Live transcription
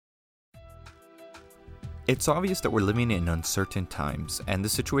It's obvious that we're living in uncertain times, and the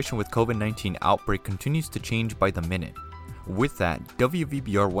situation with COVID-19 outbreak continues to change by the minute. With that,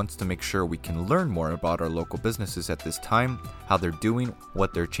 WVBR wants to make sure we can learn more about our local businesses at this time, how they're doing,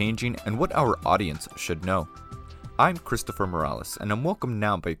 what they're changing, and what our audience should know. I'm Christopher Morales, and I'm welcomed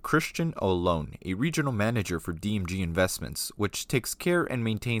now by Christian Olone, a regional manager for DMG Investments, which takes care and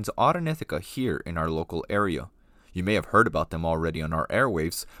maintains Aud and Ithaca here in our local area. You may have heard about them already on our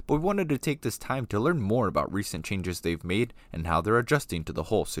airwaves, but we wanted to take this time to learn more about recent changes they've made and how they're adjusting to the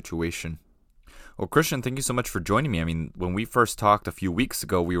whole situation. Well, Christian, thank you so much for joining me. I mean, when we first talked a few weeks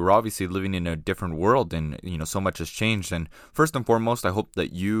ago, we were obviously living in a different world and, so much has changed. And first and foremost, I hope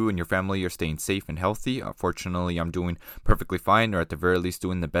that you and your family are staying safe and healthy. Fortunately, I'm doing perfectly fine, or at the very least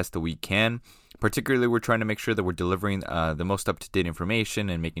doing the best that we can. Particularly, we're trying to make sure that we're delivering the most up-to-date information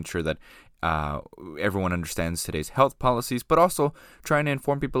and making sure that everyone understands today's health policies, but also trying to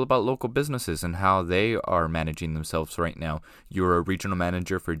inform people about local businesses and how they are managing themselves right now. You're a regional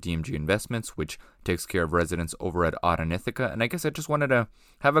manager for DMG Investments, which takes care of residents over at Aud and Ithaca. And I guess I just wanted to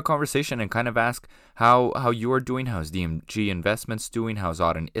have a conversation and kind of ask how you are doing, how's DMG Investments doing, how's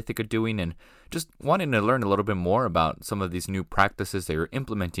Aud and Ithaca doing, and just wanting to learn a little bit more about some of these new practices that you're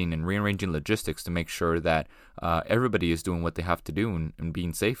implementing and rearranging logistics to make sure that everybody is doing what they have to do and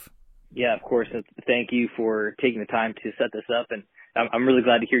being safe. Yeah, of course. Thank you for taking the time to set this up. And I'm really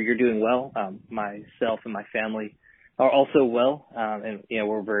glad to hear you're doing well. Myself and my family are also well. And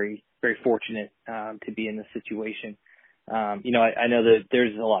we're very, very fortunate to be in this situation. I know that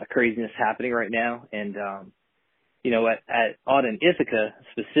there's a lot of craziness happening right now. And, at Aud and Ithaca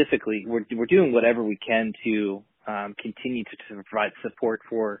specifically, we're doing whatever we can to continue to provide support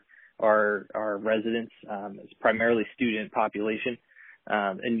for our residents. It's primarily student population.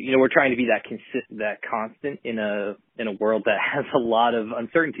 We're trying to be that constant in a world that has a lot of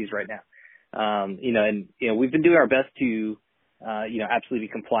uncertainties right now. We've been doing our best to, absolutely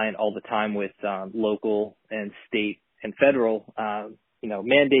be compliant all the time with, local and state and federal,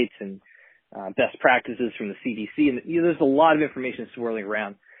 mandates and, best practices from the CDC. And, there's a lot of information swirling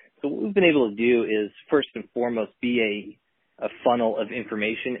around. So what we've been able to do is first and foremost be a funnel of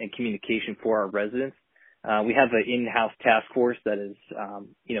information and communication for our residents. We have an in-house task force that is,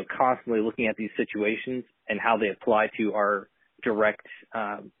 constantly looking at these situations and how they apply to our direct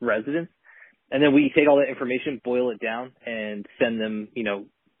residents. And then we take all that information, boil it down, and send them,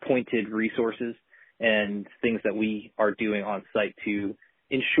 pointed resources and things that we are doing on site to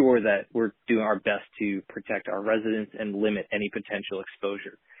ensure that we're doing our best to protect our residents and limit any potential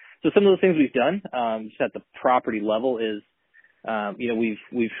exposure. So some of the things we've done just at the property level is,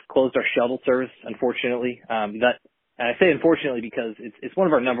 we've closed our shuttle service, unfortunately. And I say unfortunately because it's one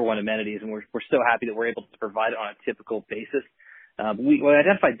of our number one amenities, and we're so happy that we're able to provide it on a typical basis. We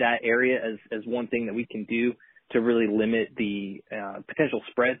identified that area as one thing that we can do to really limit the potential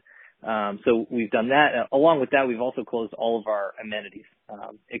spread. So we've done that. Along with that, we've also closed all of our amenities,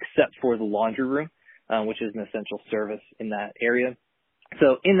 except for the laundry room, which is an essential service in that area.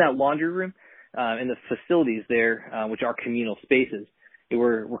 So in that laundry room, in the facilities there, which are communal spaces,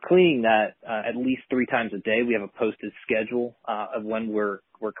 we're cleaning that at least 3 times a day. We have a posted schedule of when we're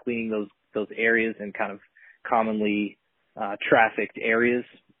cleaning those areas and kind of commonly trafficked areas.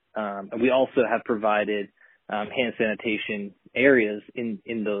 And we also have provided hand sanitation areas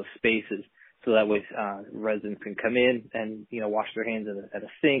in those spaces, so that way residents can come in and wash their hands at a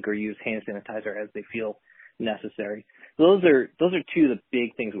sink or use hand sanitizer as they feel necessary. Those are 2 of the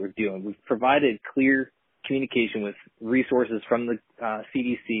big things that we're doing. We've provided clear communication with resources from the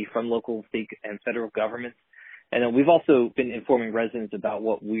CDC, from local, state, and federal governments. And then we've also been informing residents about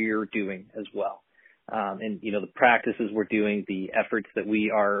what we're doing as well. The practices we're doing, the efforts that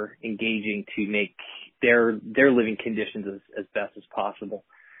we are engaging to make their living conditions as best as possible.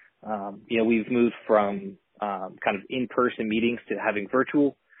 We've moved from kind of in-person meetings to having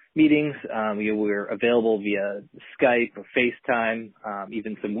virtual meetings. We're available via Skype or FaceTime,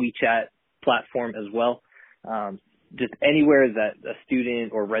 even some WeChat platform as well. Just anywhere that a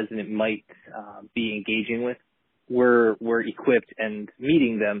student or resident might be engaging with, we're equipped and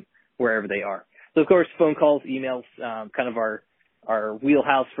meeting them wherever they are. So of course, phone calls, emails, kind of our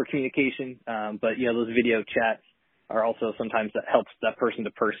wheelhouse for communication. But those video chats are also sometimes that helps that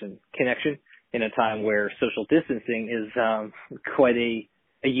person-to-person connection in a time where social distancing is quite a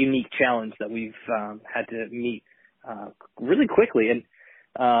unique challenge that we've had to meet really quickly. And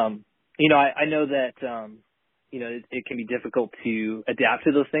I know that it can be difficult to adapt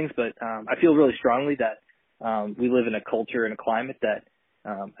to those things, but I feel really strongly that we live in a culture and a climate that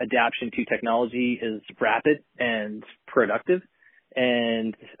adaptation to technology is rapid and productive.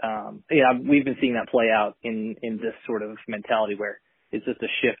 And yeah, we've been seeing that play out in this sort of mentality where it's just a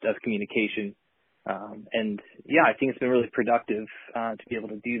shift of communication. And yeah, I think it's been really productive to be able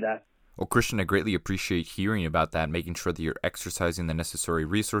to do that. Well, Christian, I greatly appreciate hearing about that, making sure that you're exercising the necessary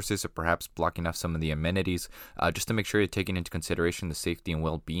resources or perhaps blocking off some of the amenities, just to make sure you're taking into consideration the safety and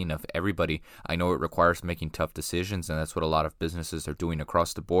well-being of everybody. I know it requires making tough decisions, and that's what a lot of businesses are doing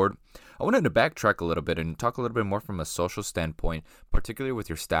across the board. I wanted to backtrack a little bit and talk a little bit more from a social standpoint, particularly with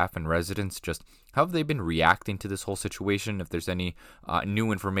your staff and residents. Just how have they been reacting to this whole situation? If there's any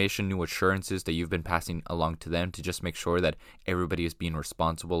new information, new assurances that you've been passing along to them to just make sure that everybody is being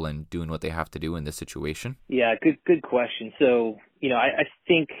responsible and doing what they have to do in this situation? Yeah, good question. So, I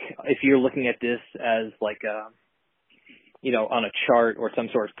think if you're looking at this as like on a chart or some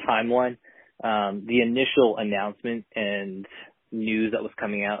sort of timeline, the initial announcement and news that was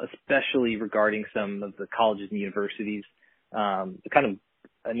coming out, especially regarding some of the colleges and universities, kind of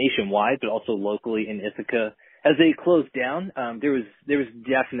nationwide, but also locally in Ithaca, as they closed down, there was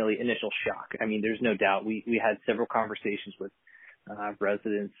definitely initial shock. I mean, there's no doubt. We had several conversations with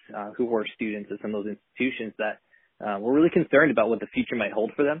residents who were students at some of those institutions that were really concerned about what the future might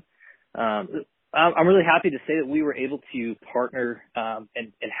hold for them. I'm really happy to say that we were able to partner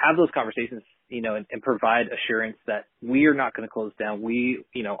and have those conversations, and provide assurance that we are not going to close down.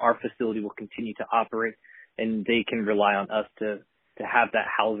 Our facility will continue to operate, and they can rely on us to have that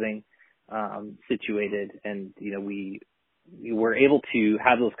housing situated. And we were able to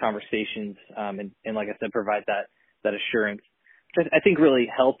have those conversations and like I said, provide that assurance, which I think really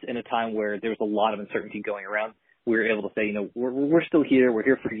helped in a time where there was a lot of uncertainty going around. We were able to say, we're still here. We're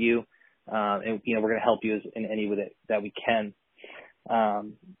here for you. And we're going to help you in any way that we can.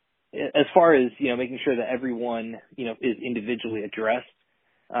 As far as, making sure that everyone, is individually addressed,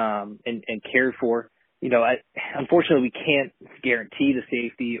 and cared for, unfortunately we can't guarantee the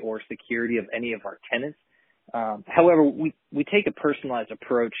safety or security of any of our tenants. However, we take a personalized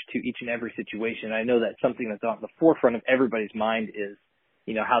approach to each and every situation. I know that something that's on the forefront of everybody's mind is,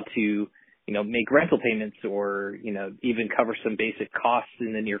 how to, make rental payments or, even cover some basic costs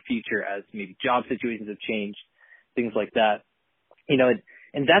in the near future as maybe job situations have changed, things like that.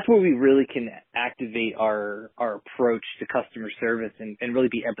 And that's where we really can activate our approach to customer service and really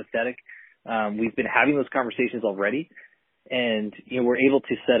be empathetic. We've been having those conversations already, and, we're able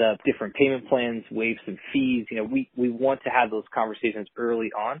to set up different payment plans, waive some fees. We want to have those conversations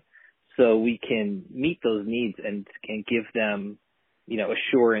early on so we can meet those needs and give them,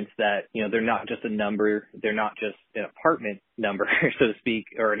 assurance that, they're not just a number, they're not just an apartment number, so to speak,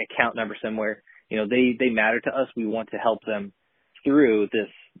 or an account number somewhere. They matter to us. We want to help them through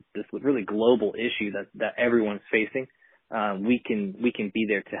this really global issue that everyone's facing. We can be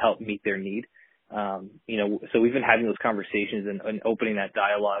there to help meet their need. So we've been having those conversations and opening that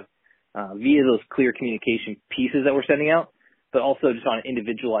dialogue via those clear communication pieces that we're sending out, but also just on an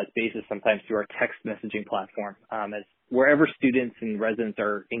individualized basis, sometimes through our text messaging platform. As wherever students and residents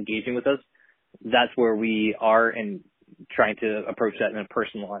are engaging with us, that's where we are, and trying to approach that in a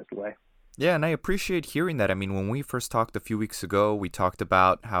personalized way. Yeah, and I appreciate hearing that. I mean, when we first talked a few weeks ago, we talked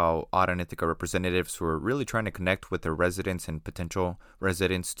about how Auto and Ithaca representatives were really trying to connect with their residents and potential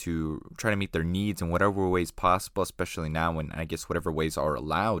residents to try to meet their needs in whatever ways possible, especially now when I guess whatever ways are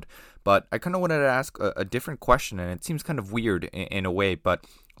allowed. But I kind of wanted to ask a different question, and it seems kind of weird in a way, but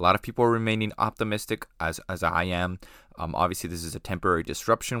a lot of people are remaining optimistic, as I am. Obviously, this is a temporary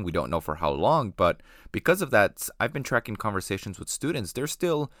disruption. We don't know for how long, but because of that, I've been tracking conversations with students. They're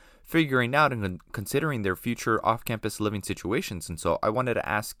still figuring out and considering their future off-campus living situations. And so I wanted to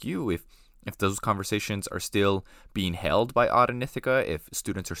ask you if those conversations are still being held by Auto and Ithaca, if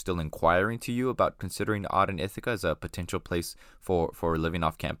students are still inquiring to you about considering Auto and Ithaca as a potential place for living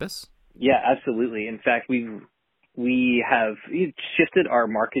off campus. Yeah, absolutely. In fact, we have shifted our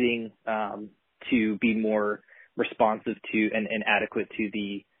marketing to be more responsive to and adequate to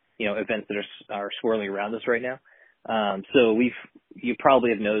the events that are swirling around us right now. So you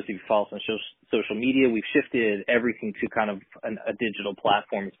probably have noticed if you follow us on social media, we've shifted everything to kind of a digital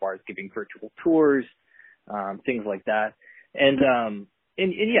platform as far as giving virtual tours, things like that. And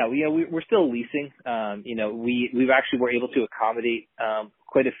yeah, we're still leasing. We've actually were able to accommodate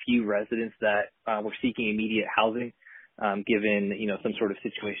quite a few residents that were seeking immediate housing, given some sort of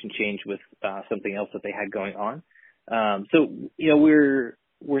situation change with something else that they had going on. So we're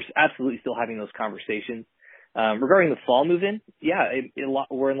absolutely still having those conversations. Regarding the fall move-in, yeah,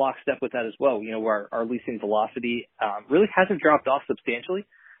 we're in lockstep with that as well. Our leasing velocity really hasn't dropped off substantially,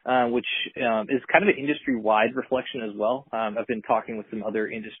 which is kind of an industry-wide reflection as well. I've been talking with some other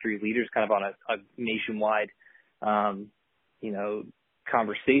industry leaders kind of on a nationwide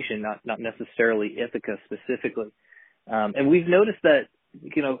conversation, not necessarily Ithaca specifically. And we've noticed that,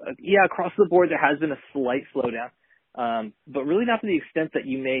 across the board, there has been a slight slowdown, but really not to the extent that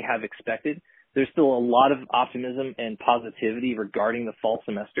you may have expected. There's still a lot of optimism and positivity regarding the fall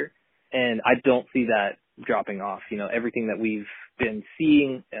semester, and I don't see that dropping off. Everything that we've been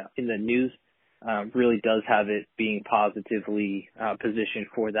seeing in the news really does have it being positively positioned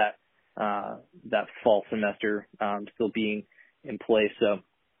for that fall semester still being in place. So,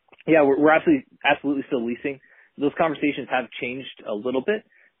 yeah, we're absolutely still leasing. Those conversations have changed a little bit.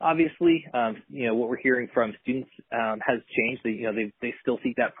 Obviously, what we're hearing from students has changed. They still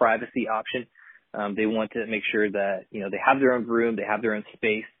seek that privacy option. They want to make sure that, they have their own room, they have their own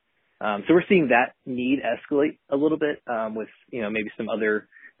space. So we're seeing that need escalate a little bit with, maybe some other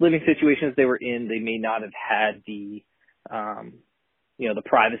living situations they were in. They may not have had the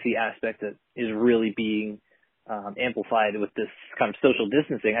privacy aspect that is really being amplified with this kind of social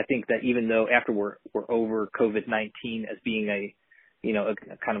distancing. I think that even though after we're over COVID-19 as being a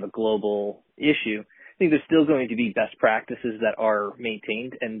kind of a global issue, I think there's still going to be best practices that are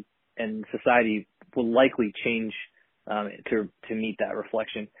maintained, and society will likely change to meet that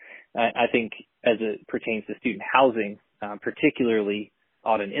reflection. I think as it pertains to student housing, particularly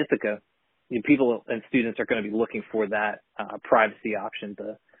out in Ithaca, people and students are going to be looking for that privacy option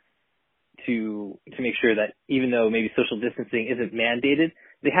to make sure that even though maybe social distancing isn't mandated,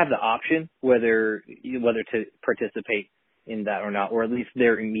 they have the option whether to participate in that or not, or at least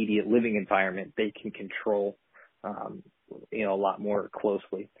their immediate living environment they can control a lot more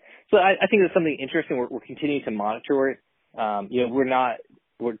closely. So I think that's something interesting. We're continuing to monitor it.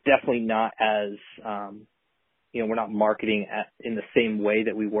 We're definitely not as we're not marketing in the same way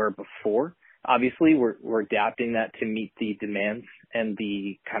that we were before. Obviously, we're adapting that to meet the demands and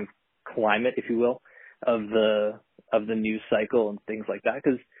the kind of climate, if you will, of the news cycle and things like that.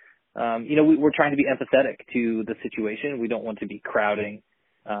 Because we're trying to be empathetic to the situation. We don't want to be crowding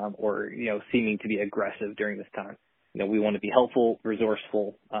or seeming to be aggressive during this time. We want to be helpful,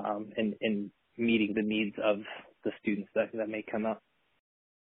 resourceful, and meeting the needs of the students that may come up.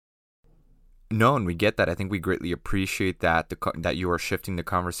 No, and we get that. I think we greatly appreciate that that you are shifting the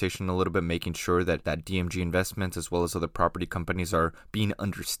conversation a little bit, making sure that DMG Investments as well as other property companies are being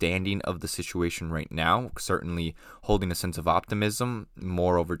understanding of the situation right now, certainly holding a sense of optimism,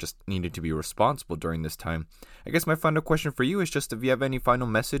 moreover just needed to be responsible during this time. I guess my final question for you is just if you have any final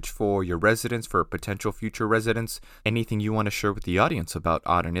message for your residents, for potential future residents, anything you want to share with the audience about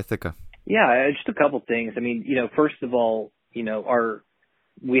Odd and Ithaca. Yeah, just a couple things. I mean, first of all,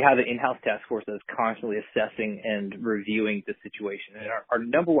 we have an in-house task force that's constantly assessing and reviewing the situation. And our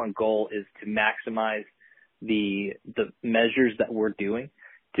number one goal is to maximize the measures that we're doing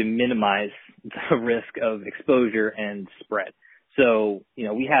to minimize the risk of exposure and spread. So,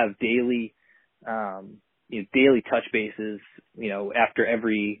 we have daily touch bases, after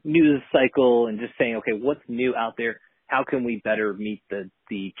every news cycle and just saying, okay, what's new out there? How can we better meet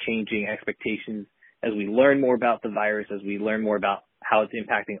the changing expectations as we learn more about the virus, as we learn more about how it's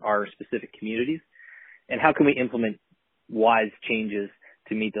impacting our specific communities, and how can we implement wise changes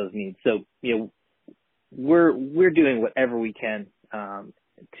to meet those needs? So, we're doing whatever we can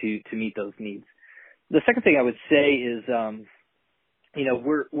to meet those needs. The second thing I would say is,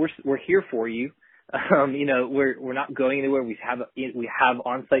 we're here for you. We're not going anywhere. We have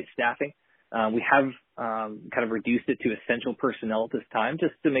on-site staffing. We have kind of reduced it to essential personnel at this time,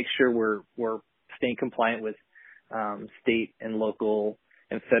 just to make sure we're staying compliant with state and local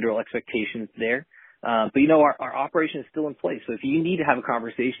and federal expectations there. But our operation is still in place. So if you need to have a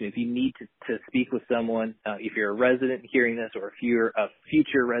conversation, if you need to speak with someone, if you're a resident hearing this, or if you're a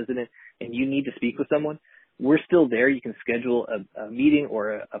future resident and you need to speak with someone, we're still there. You can schedule a meeting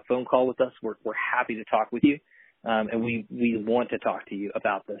or a phone call with us. We're happy to talk with you. And we want to talk to you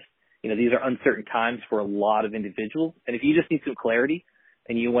about this. These are uncertain times for a lot of individuals. And if you just need some clarity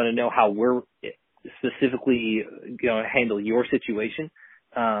and you want to know how we're specifically going to handle your situation,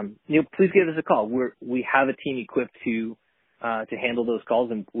 please give us a call. We have a team equipped to handle those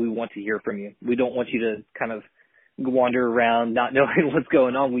calls, and we want to hear from you. We don't want you to kind of wander around not knowing what's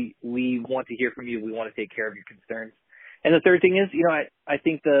going on. We want to hear from you. We want to take care of your concerns. And the third thing is, I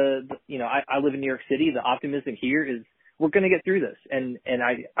think I live in New York City. The optimism here is we're going to get through this, and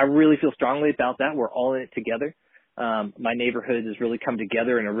I really feel strongly about that. We're all in it together. My neighborhood has really come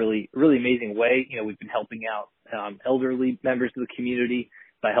together in a really, really amazing way. We've been helping out elderly members of the community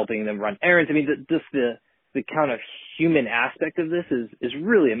by helping them run errands. I mean, just the kind of human aspect of this is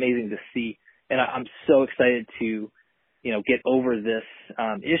really amazing to see. And I'm so excited to, get over this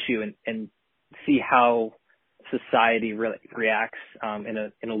issue and see how society reacts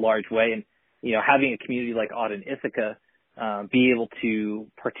in a large way. And having a community like Auden, Ithaca, be able to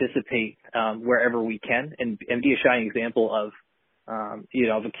participate wherever we can and be a shining example of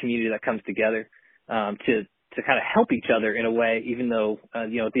of a community that comes together to kind of help each other in a way, even though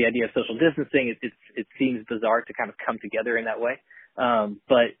the idea of social distancing, it seems bizarre to kind of come together in that way.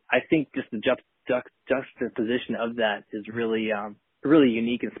 But I think just the juxtaposition of that is really a really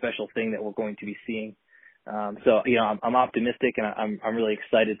unique and special thing that we're going to be seeing. So I'm optimistic, and I'm really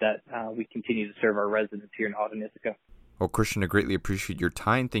excited that we continue to serve our residents here in Auden, Ithaca. Well, Christian, I greatly appreciate your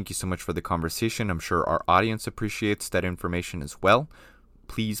time. Thank you so much for the conversation. I'm sure our audience appreciates that information as well.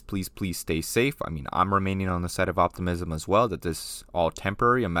 Please, please, please stay safe. I mean, I'm remaining on the side of optimism as well, that this is all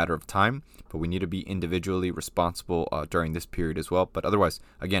temporary, a matter of time, but we need to be individually responsible during this period as well. But otherwise,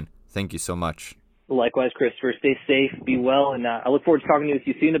 again, thank you so much. Likewise, Christopher. Stay safe, be well, and I look forward to talking with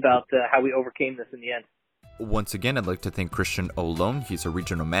you soon about how we overcame this in the end. Once again, I'd like to thank Christian Olone. He's a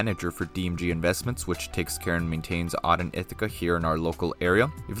regional manager for DMG Investments, which takes care and maintains Auden, Ithaca here in our local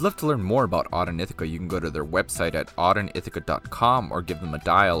area. If you'd love to learn more about Auden, Ithaca, you can go to their website at audenithaca.com or give them a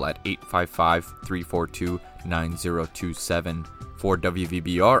dial at 855-342-9027. For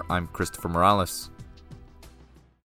WVBR, I'm Christopher Morales.